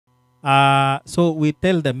So we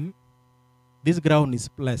tell them this ground is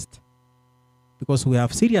blessed because we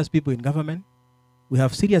have serious people in government. We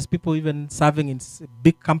have serious people even serving in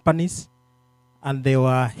big companies, and they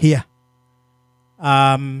were here.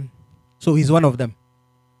 So he's one of them.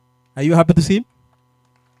 Are you happy to see him?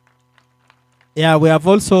 Yeah, we have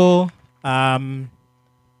also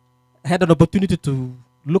had an opportunity to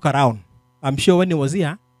look around. I'm sure when he was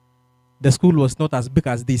here, the school was not as big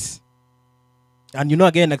as this. And you know,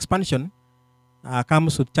 again, expansion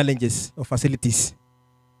comes with challenges of facilities.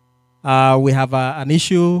 We have an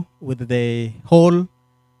issue with the hall.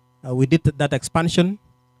 We did that expansion.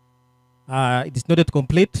 It is not yet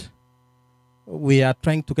complete. We are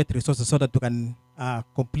trying to get resources so that we can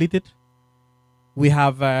complete it. We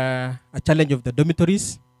have a challenge of the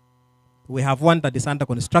dormitories. We have one that is under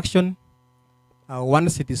construction.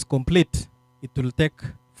 Once it is complete, it will take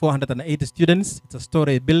 480 students. It's a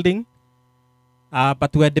story building.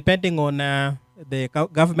 But we are depending on the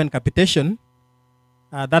government capitation.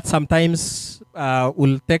 That sometimes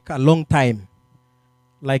will take a long time.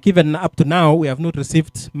 Like even up to now, we have not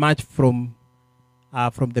received much from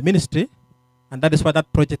the ministry, and that is why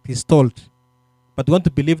that project is stalled. But we want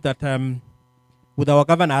to believe that with our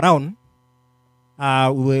governor around,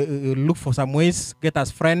 we will look for some ways, get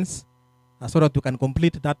us friends, so that we can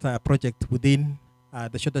complete that project within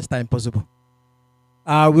the shortest time possible.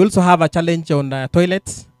 We also have a challenge on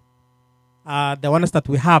toilets. The ones that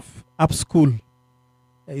we have up school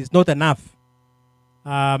is not enough.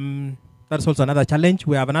 That's also another challenge.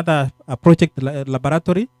 We have another project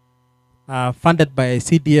laboratory funded by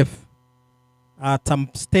CDF. At some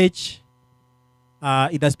stage,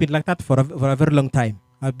 it has been like that for a very long time.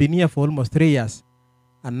 I've been here for almost 3 years,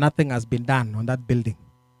 and nothing has been done on that building.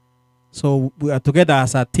 So we are together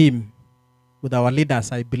as a team with our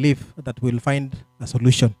leaders. I believe that we'll find a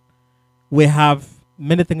solution. We have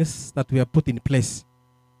many things that we have put in place.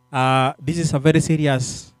 This is a very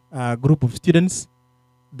serious group of students.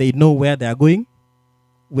 They know where they are going.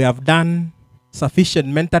 We have done sufficient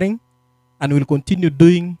mentoring, and we'll continue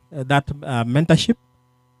doing that mentorship.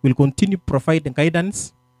 We'll continue providing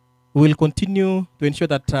guidance. We will continue to ensure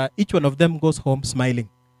that each one of them goes home smiling.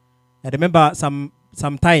 I remember some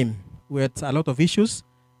time we had a lot of issues,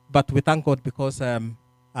 but we thank God because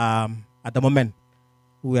at the moment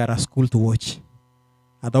we are a school to watch.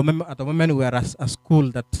 At the moment we are a school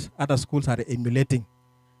that other schools are emulating.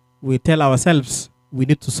 We tell ourselves we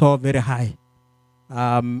need to soar very high,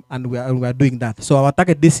 and we are doing that. So our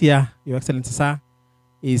target this year, Your Excellency, sir,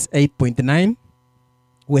 is 8.9.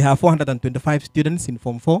 We have 425 students in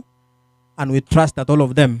Form 4, and we trust that all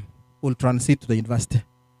of them will transit to the university.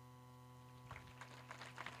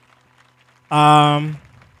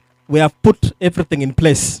 We have put everything in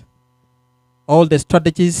place. All the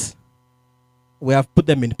strategies, we have put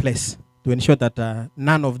them in place to ensure that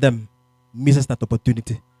none of them misses that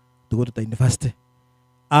opportunity to go to the university.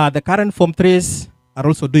 The current Form 3s are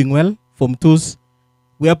also doing well. Form 2s,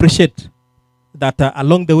 we appreciate that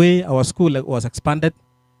along the way our school was expanded.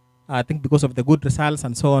 I think because of the good results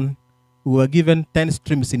and so on, we were given 10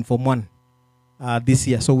 streams in Form 1 this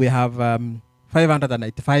year. So we have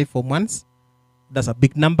 595 Form 1s. That's a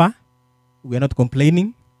big number. We are not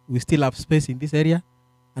complaining. We still have space in this area.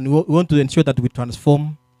 And we want to ensure that we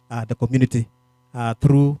transform the community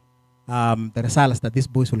through the results that these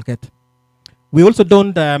boys will get. We also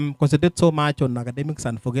don't concentrate so much on academics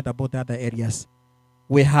and forget about the other areas.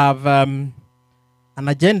 We have an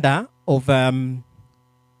agenda of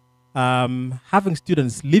having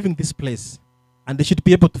students leaving this place, and they should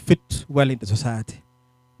be able to fit well into society.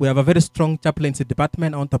 We have a very strong chaplaincy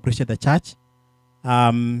department. I want to appreciate the church.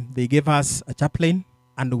 They gave us a chaplain,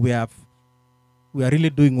 and we are really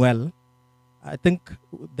doing well. I think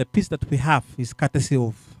the peace that we have is courtesy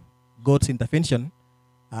of God's intervention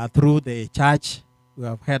through the church. We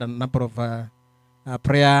have had a number of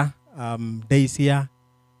prayer days here.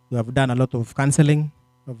 We have done a lot of counseling.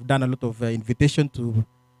 We have done a lot of invitation to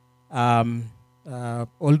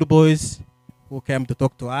older boys who came to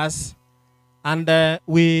talk to us. And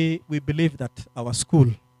we believe that our school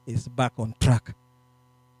is back on track.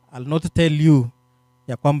 I'll not tell you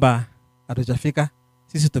ya kwamba hatujafika,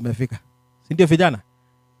 sisi tumefika. Si ndio vijana?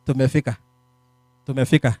 Tumefika.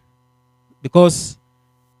 Because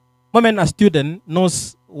when a student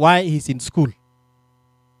knows why he's in school,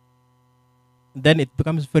 then it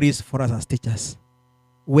becomes very easy for us as teachers.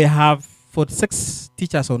 We have 46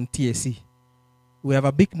 teachers on TAC. We have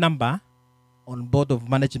a big number on board of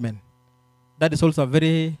management. That is also a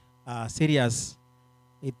very serious,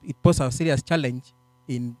 it poses a serious challenge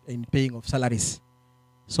in paying of salaries.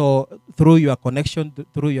 So through your connection,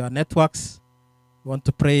 through your networks, We want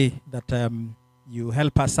to pray that you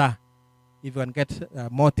help us, sir. If we can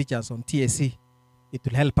get more teachers on TAC, it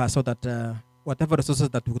will help us so that whatever resources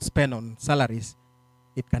that we would spend on salaries,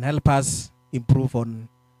 it can help us improve on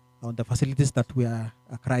the facilities that we are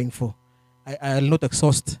crying for. I'll not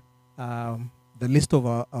exhaust the list of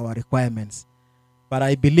our requirements, but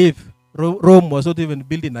I believe Rome was not even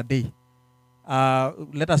built in a day.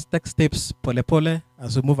 Let us take steps pole pole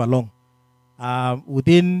as we move along.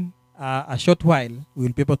 Within a short while, we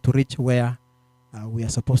will be able to reach where we are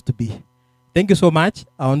supposed to be. Thank you so much.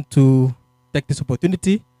 I want to take this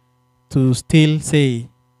opportunity to still say,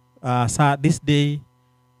 sir, this day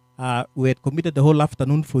we had committed the whole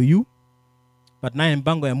afternoon for you, but na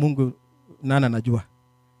mpango ya Mungu nana najua.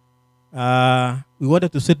 We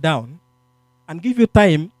wanted to sit down and give you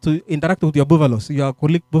time to interact with your buffaloes, your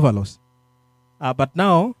colleague buffaloes. But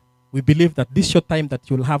now we believe that this short time that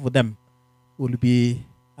you'll have with them will be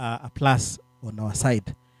a plus on our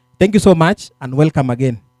side. Thank you so much and welcome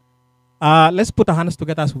again. Let's put our hands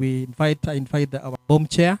together as we invite our home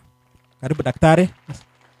chair. Karibu Daktari.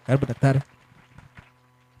 Karibu Daktari.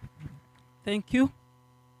 Thank you,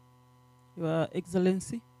 Your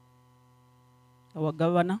Excellency, our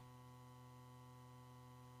Governor,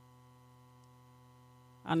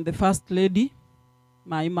 and the First Lady,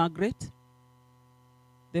 my Margaret,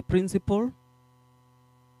 the Principal,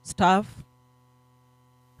 staff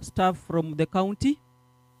from the county,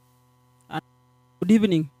 and good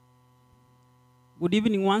evening. Good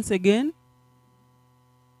evening once again.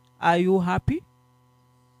 Are you happy?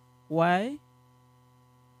 Why?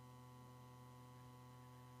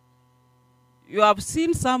 You have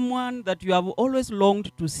seen someone that you have always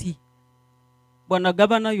longed to see. Bwana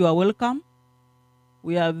Governor, you are welcome.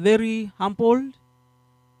 We are very humbled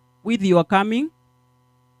with your coming.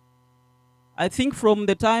 I think from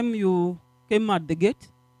the time you came at the gate,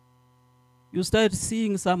 you started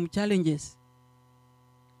seeing some challenges.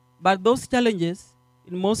 But those challenges,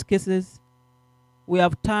 in most cases, we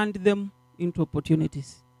have turned them into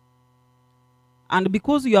opportunities. And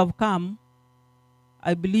because you have come,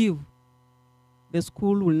 I believe the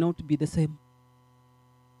school will not be the same.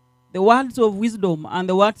 The words of wisdom and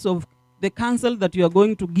the words of the counsel that you are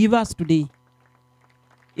going to give us today,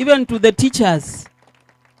 even to the teachers,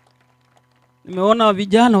 nimeona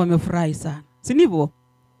vijana wamefurahi sana. Si ndivyo?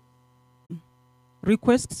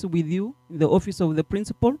 Requests with you in the office of the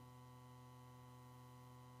principal.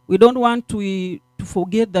 We don't want to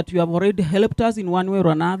forget that you have already helped us in one way or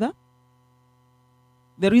another.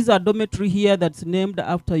 There is a dormitory here that's named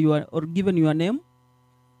after you or given your name.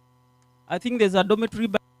 I think there's a dormitory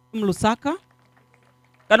by Lusaka.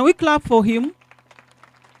 Can we clap for him?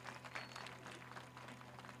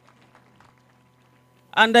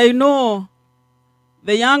 And I know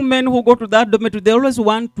the young men who go to that dormitory, they always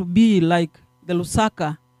want to be like the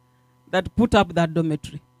Lusaka that put up that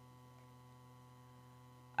dormitory.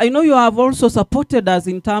 I know you have also supported us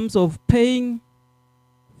in terms of paying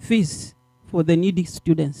fees for the needy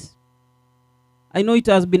students. I know it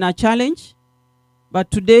has been a challenge, but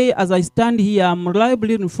today as I stand here, I'm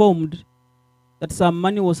reliably informed that some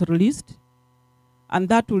money was released, and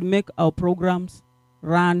that will make our programs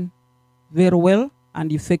run very well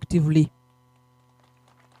and effectively.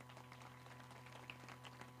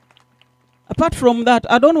 Apart from that,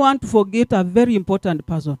 I don't want to forget a very important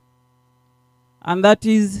person, and that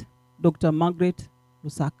is Dr. Margaret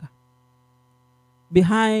Lusaka.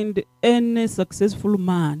 Behind any successful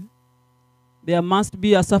man, there must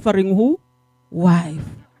be a suffering who? Wife.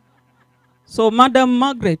 So, Madam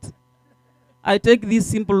Margaret, I take this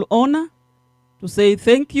simple honor to say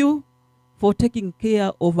thank you for taking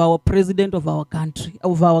care of our president of our country,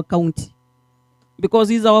 of our county. Because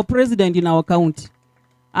he's our president in our county.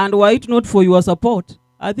 And were it not for your support,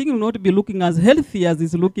 I think he will not be looking as healthy as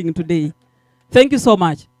he's looking today. Thank you so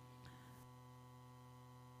much.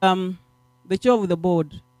 The chair of the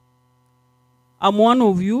board, I'm one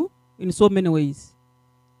of you in so many ways.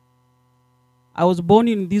 I was born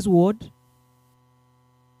in this ward,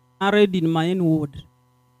 married in my own ward.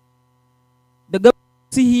 The government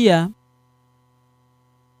see here,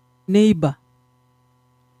 neighbor.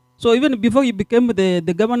 So even before he became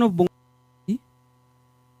the governor of Bongoti,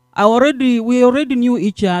 we already knew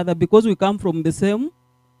each other because we come from the same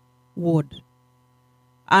ward.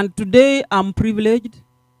 And today I'm privileged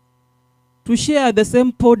to share the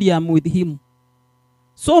same podium with him.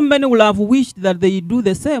 So many will have wished that they do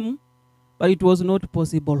the same, but it was not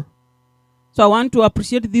possible. So I want to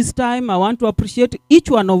appreciate this time. I want to appreciate each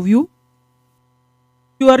one of you,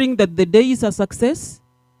 ensuring that the day is a success,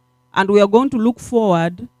 and we are going to look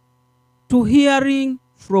forward to hearing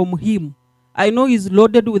from him I know he's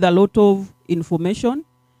loaded with a lot of information.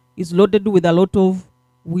 He's loaded with a lot of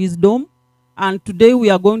wisdom. And today we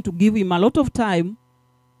are going to give him a lot of time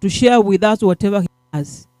to share with us whatever he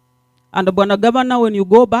has. And Bwana Governor, when you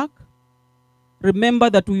go back, remember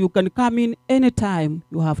that you can come in anytime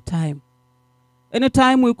you have time.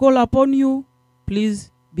 Anytime we call upon you,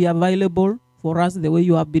 please be available for us the way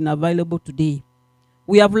you have been available today.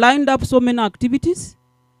 We have lined up so many activities,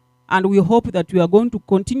 and we hope that you are going to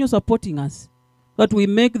continue supporting us, that we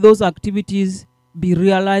make those activities be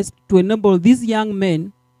realized to enable these young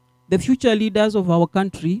men, the future leaders of our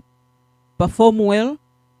country, perform well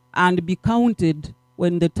and be counted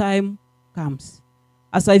when the time comes.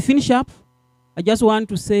 As I finish up, I just want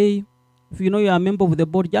to say, if you know you are a member of the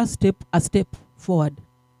board, just step a step forward.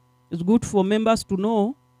 It's good for members to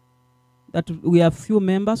know that we have few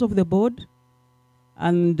members of the board,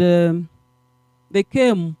 and they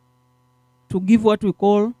came to give what we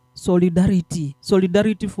call solidarity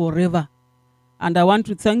forever. And I want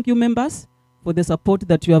to thank you, members, for the support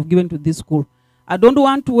that you have given to this school. I don't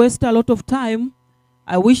want to waste a lot of time.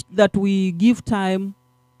 I wish that we give time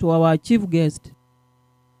to our chief guest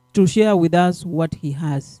to share with us what he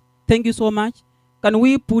has. Thank you so much. Can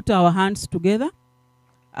we put our hands together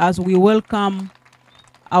as we welcome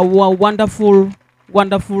our wonderful,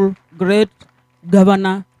 wonderful, great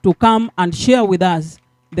governor to come and share with us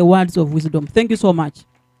the words of wisdom. Thank you so much.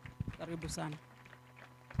 Karibu sana.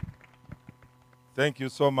 Thank you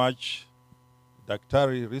so much,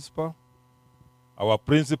 Daktari Rispa, our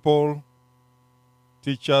principal,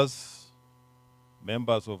 teachers,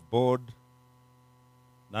 members of board,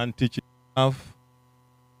 non-teaching staff,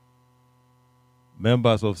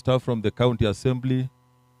 members of staff from the county assembly,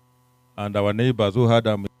 and our neighbors who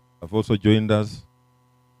have also joined us.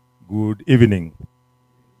 Good evening.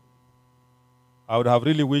 I would have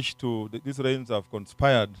really wished to, these rains have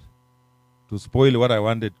conspired to spoil what I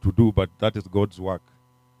wanted to do, but that is God's work.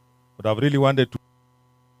 But I've really wanted to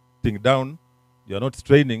think down, you are not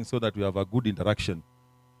straining so that we have a good interaction.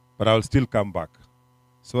 But I will still come back.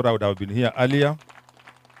 So I would have been here earlier.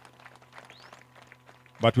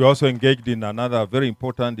 But we also engaged in another very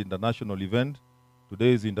important international event.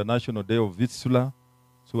 Today is International Day of Vistula.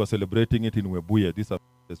 So we're celebrating it in Webuye. This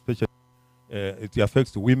especially, it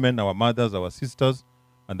affects women, our mothers, our sisters,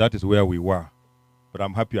 and that is where we were. But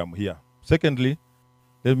I'm happy I'm here. Secondly,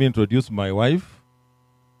 let me introduce my wife,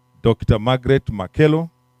 Dr. Margaret Makelo.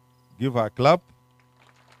 Give her a clap.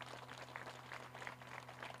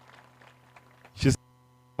 She's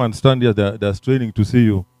and stand here, they're straining to see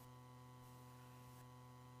you.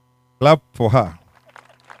 Clap for her.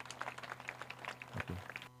 Okay.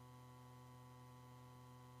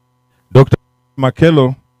 Dr.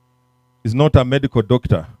 Makelo is not a medical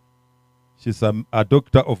doctor. She's a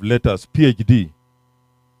doctor of letters, PhD,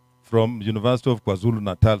 from University of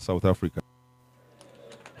KwaZulu-Natal, South Africa.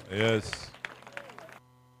 Yes.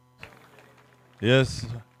 Yes.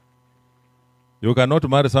 You cannot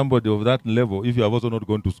marry somebody of that level if you have also not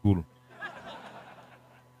gone to school.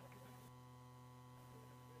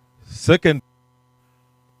 Second,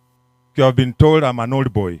 you have been told I'm an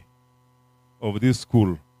old boy of this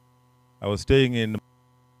school. I was staying in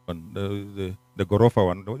the Gorofa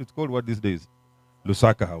one. It's called what these days?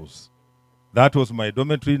 Lusaka House. That was my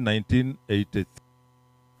dormitory in 1983.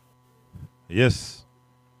 Yes.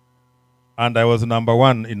 And I was number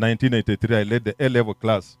one in 1983. I led the A-level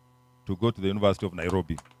class to go to the University of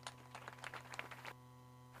Nairobi.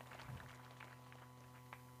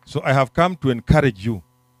 So I have come to encourage you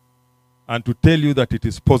and to tell you that it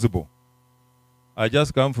is possible. I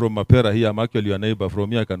just come from Mapera here. I'm actually your neighbor.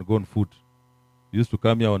 From here, I can go on foot. Used to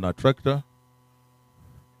come here on a tractor.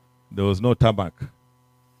 There was no tarmac.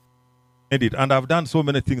 And I've done so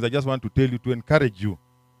many things. I just want to tell you, to encourage you,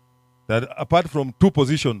 that apart from two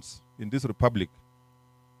positions in this republic,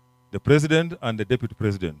 the president and the deputy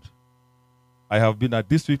president, I have been a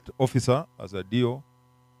district officer as a DO.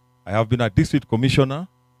 I have been a district commissioner.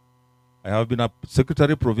 I have been a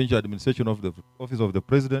secretary provincial administration of the office of the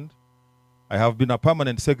president. I have been a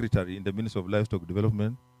permanent secretary in the Ministry of Livestock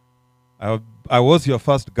Development. I was your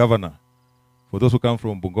first governor, for those who come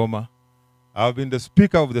from Bungoma. I have been the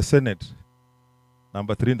Speaker of the Senate,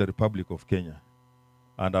 number 3 in the Republic of Kenya.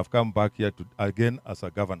 And I've come back here again as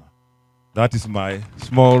a governor. That is my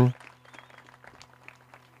small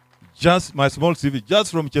CV,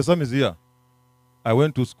 just from Chesamisi here. I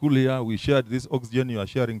went to school here. We shared this oxygen you are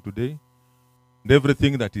sharing today. And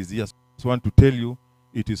everything that is here. I just want to tell you,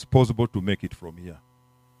 it is possible to make it from here.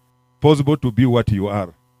 Possible to be what you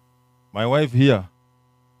are. My wife here,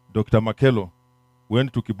 Dr. Makelo,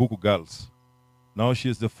 went to Kibuku Girls. Now she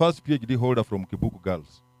is the first PhD holder from Kibuku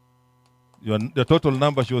Girls. The total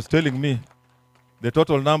number, she was telling me, the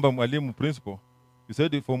total number, Mwalimu principal, you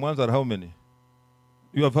said the Form 1s are how many?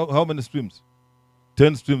 You have how many streams?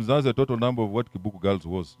 10 streams. That's the total number of what Kibuku Girls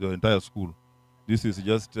was, the entire school. This is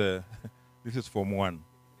just, this is Form 1.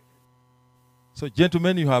 So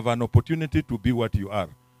gentlemen, you have an opportunity to be what you are.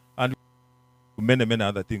 And many, many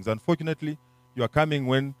other things. Unfortunately, you are coming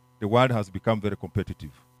when the world has become very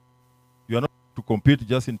competitive. You are not to compete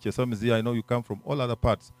just in Chesamisi. I know you come from all other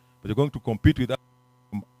parts, but you're going to compete with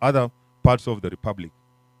from other parts of the Republic.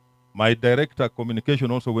 My director communication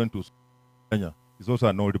also went to Kenya. He's also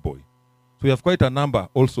an old boy. So we have quite a number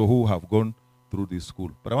also who have gone through this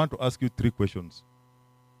school. But I want to ask you 3 questions.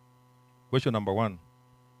 Question number 1,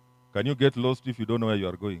 can you get lost if you don't know where you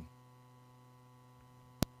are going?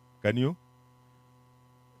 Can you?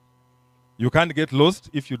 You can't get lost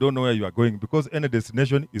if you don't know where you are going, because any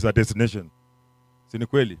destination is a destination. Si ni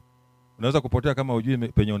kweli? Unaweza kupotea kama hujui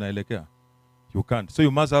penye unaelekea. You can't. So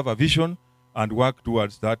you must have a vision and work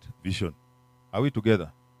towards that vision. Are we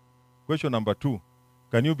together? Question number 2,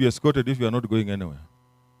 can you be escorted if you are not going anywhere?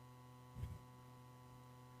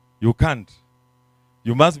 You can't.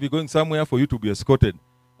 You must be going somewhere for you to be escorted.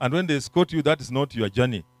 And when they escort you, that is not your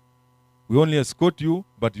journey. We only escort you,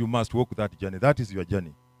 but you must walk that journey. That is your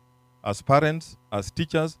journey. As parents, as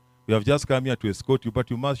teachers, we have just come here to escort you, but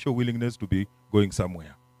you must show willingness to be going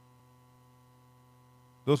somewhere.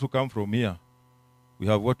 Those who come from here, we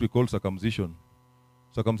have what we call circumcision.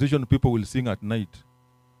 Circumcision people will sing at night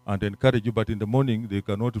and encourage you, but in the morning, they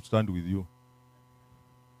cannot stand with you.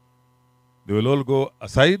 They will all go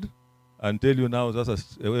aside and tell you now,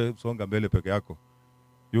 songa mbele peke yako.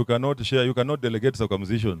 You cannot share, you cannot delegate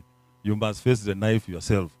circumcision. You must face the knife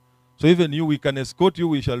yourself. So even you, we can escort you,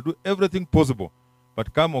 we shall do everything possible.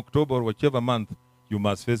 But come October or whichever month, you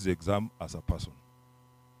must face the exam as a person.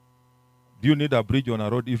 Do you need a bridge on a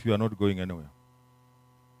road if you are not going anywhere?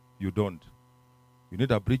 You don't. You need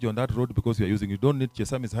a bridge on that road because you are using it. You don't need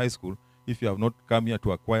Chesamisi High School if you have not come here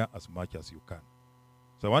to acquire as much as you can.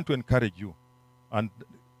 So I want to encourage you. And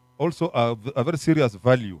also a very serious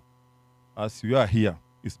value as you are here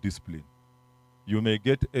is discipline. You may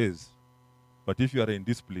get A's, but if you are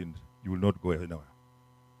indisciplined, you will not go anywhere.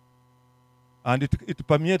 And it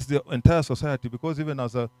permeates the entire society, because even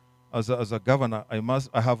as a governor,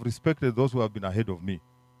 I have respected those who have been ahead of me.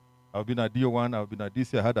 I've been a DO1, I've been a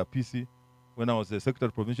DC, I had a PC. When I was the Secretary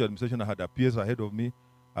of Provincial Administration, I had a PS ahead of me.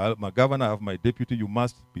 My governor, I have my deputy. You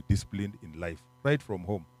must be disciplined in life, right from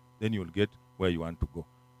home. Then you will get where you want to go.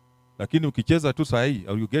 Lakini ukicheza tu sahi,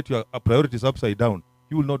 or you get your priorities upside down,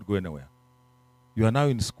 you will not go anywhere. You are now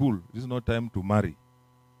in school. This is not time to marry.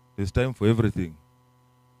 There's time for everything.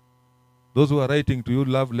 Those who are writing to you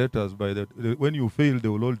love letters, when you fail, they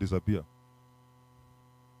will all disappear.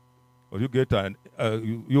 Or you get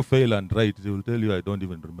you fail and write, they will tell you, I don't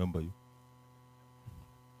even remember you.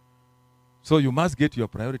 So you must get your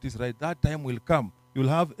priorities right. That time will come. You'll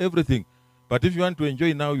have everything. But if you want to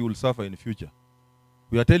enjoy now, you will suffer in the future.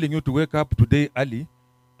 We are telling you to wake up today early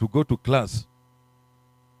to go to class,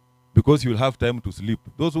 because you will have time to sleep.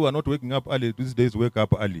 Those who are not waking up early these days wake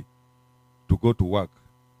up early to go to work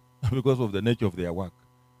because of the nature of their work.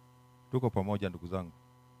 Tuko pamoja ndugu zangu.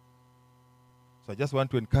 So I just want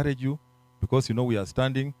to encourage you, because you know we are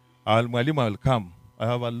standing. Mwalimu will come. I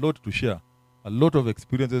have a lot to share, a lot of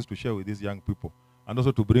experiences to share with these young people, and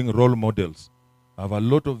also to bring role models. I have a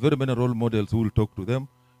lot of very many role models who will talk to them,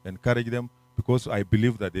 encourage them, because I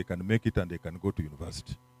believe that they can make it and they can go to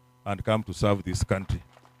university and come to serve this country.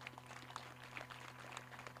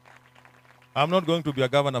 I'm not going to be a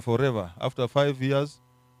governor forever. After 5 years,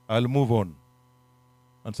 I'll move on.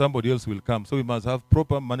 And somebody else will come. So we must have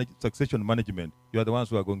proper succession management. You are the ones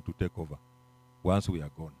who are going to take over once we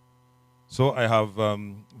are gone. So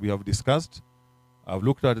we have discussed. I've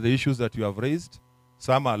looked at the issues that you have raised.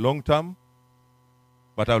 Some are long-term,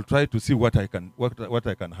 but I'll try to see what I can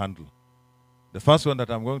handle. The first one that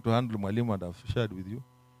I'm going to handle, Mwalimu, and I've shared with you,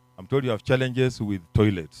 I'm told you have challenges with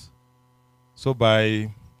toilets. So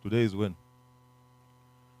today is when?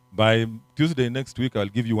 By Tuesday next week, I'll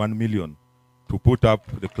give you 1 million to put up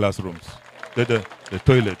the classrooms, the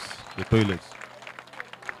toilets.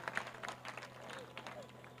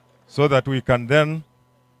 So that we can then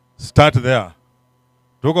start there.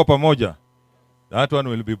 Tuko pamoja. That one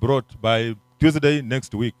will be brought by Tuesday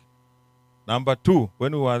next week. Number 2,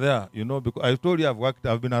 when we were there, you know, because I told you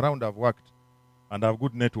I've been around, I've worked, and I have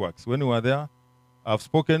good networks. When we were there, I've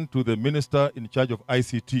spoken to the minister in charge of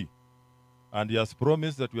ICT, and he has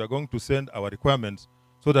promised that we are going to send our requirements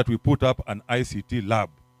so that we put up an ICT lab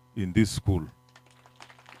in this school.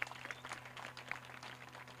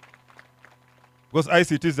 Because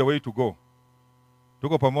ICT is the way to go.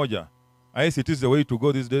 Tuko pamoja. ICT is the way to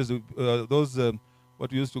go these days. Those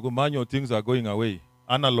what we used to go manual things are going away.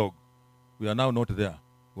 Analog, we are now not there.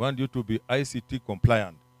 We want you to be ICT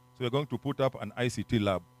compliant. So we're going to put up an ICT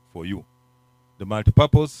lab for you. The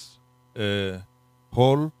multipurpose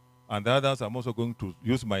hall and the others, I'm also going to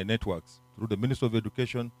use my networks through the Ministry of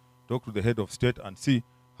Education, talk to the head of state and see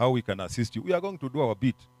how we can assist you. We are going to do our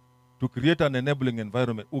bit to create an enabling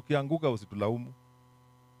environment. Ukianguka usitulaumu.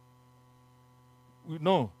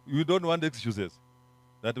 No, you don't want excuses.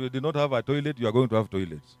 That we did not have a toilet, you are going to have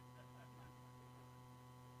toilets.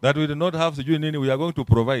 That we did not have sijui nini, we are going to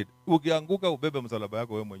provide. Ukianguka ubebe msalaba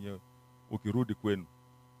yako wewe mwenyewe ukirudi kwenu.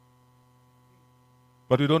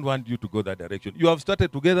 But we don't want you to go that direction. You have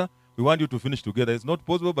started together, we want you to finish together. It's not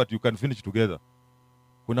possible, but you can finish together.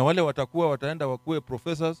 Kuna wale wataenda wakuwe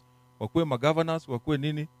professors, wakuwe magovernors, wakuwe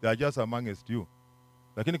nini, they are just amongst you.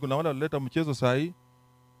 Lakini kuna wale waleta mchezo sahi,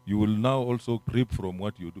 you will now also reap from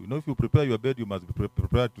what you do. You know, if you prepare your bed, you must be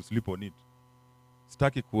prepared to sleep on it.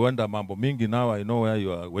 Staki kuenda mambo mingi. Now I know where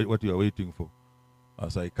you are, what you are waiting for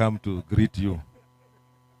as I come to greet you.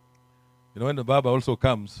 You know, when the Baba also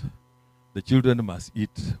comes, the children must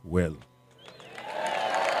eat well.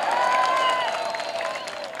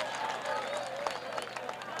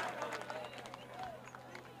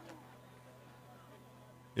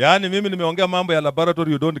 Yaani mimi nimeongea mambo ya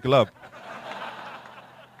laboratory, you don't clap.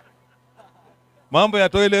 Mambo ya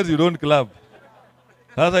toilets, you don't clap.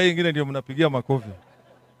 Sasa hii ingine ndio mnapigia makofi.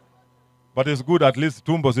 But it's good, at least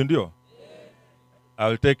tumbo, si ndio? I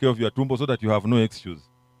will take care of your tumbo so that you have no excuse.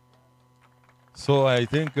 So I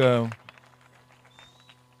think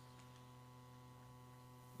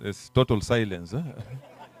there's total silence.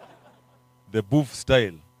 The booth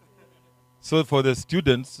style. So for the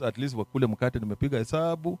students, at least wakule mkate nimepiga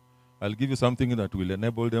hesabu, I'll give you something that will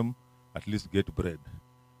enable them at least get bread.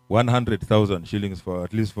 100,000 shillings for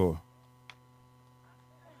at least for.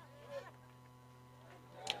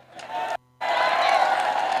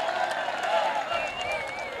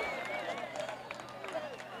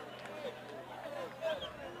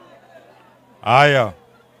 Aya.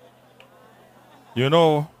 You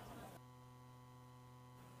know,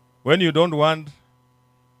 when you don't want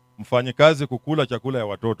mfanyikazi kukula chakula ya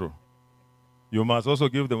watoto, you must also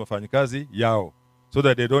give them mfanyikazi yao so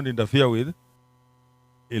that they don't interfere with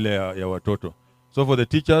ile ya watoto. So for the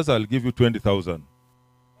teachers, I'll give you 20,000.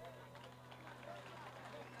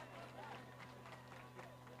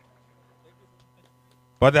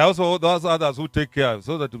 But there are also those others who take care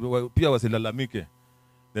so that pia wasilalamike.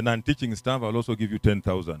 The non-teaching staff, I'll also give you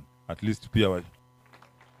 10,000. At least pia.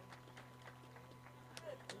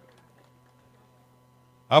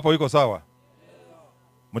 Hapo iko sawa?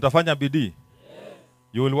 Mtafanya bidii?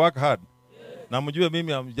 You will work hard? Na mjue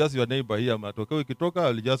mimi, I'm just your neighbor here. Matokeo ikitoka,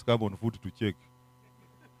 I'll just come on foot to check.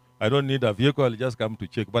 I don't need a vehicle, I'll just come to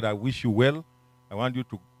check. But I wish you well. I want you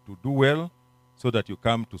to do well so that you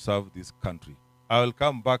come to serve this country. I will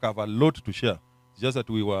come back, I have a lot to share. It's just that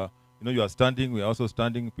we were, you know, you are standing, we are also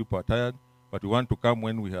standing, people are tired. But we want to come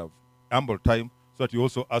when we have ample time so that you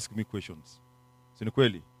also ask me questions.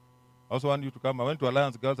 Sinikweli. I also want you to come. I went to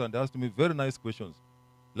Alliance Girls and they asked me very nice questions.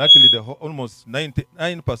 Luckily, almost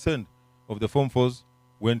 99% of the Form 4s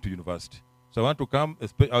went to university. So I want to come,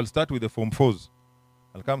 I'll start with the Form 4s.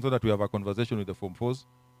 I'll come so that we have a conversation with the Form 4s,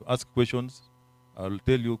 to ask questions. I'll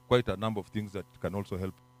tell you quite a number of things that can also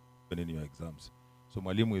help in your exams. So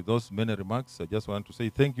Mwalimu, with those many remarks, I just want to say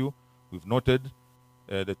thank you. We've noted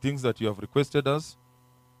the things that you have requested us.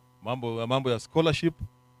 Mambo ya scholarship,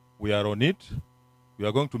 we are on it. We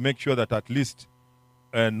are going to make sure that at least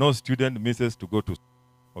no student misses to go to.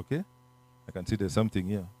 Okay? I can see there's something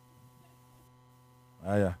here.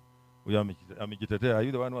 Aya. Are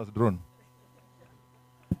you the one who was drawn?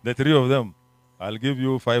 The three of them. I'll give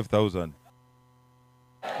you 5,000.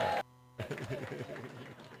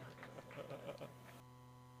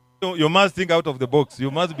 You must think out of the box. You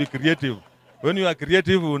must be creative. When you are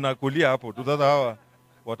creative, unakulia hapo. Sasa hawa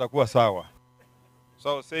watakuwa sawa.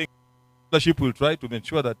 So saying scholarship will try to make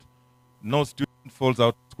sure that no student falls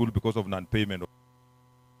out of school because of non-payment.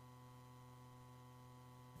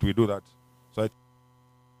 We do that. So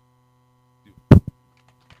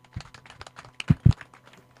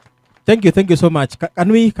Thank you so much.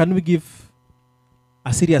 Can we give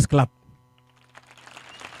a serious clap?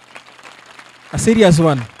 A serious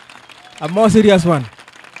one. A more serious one.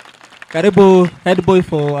 Karibu head boy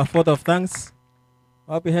for a vote of thanks.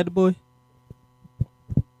 Happy head boy.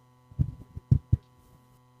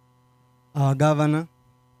 Our governor,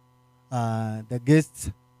 the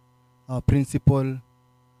guests, our principal,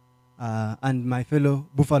 and my fellow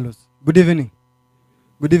Buffaloes. Good evening.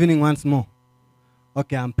 Good evening once more.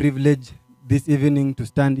 Okay, I'm privileged this evening to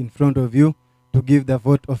stand in front of you to give the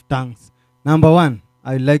vote of thanks. Number one,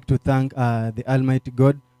 I'd like to thank the Almighty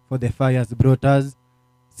God for the fire has brought us.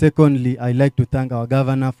 Secondly, I'd like to thank our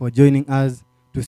governor for joining us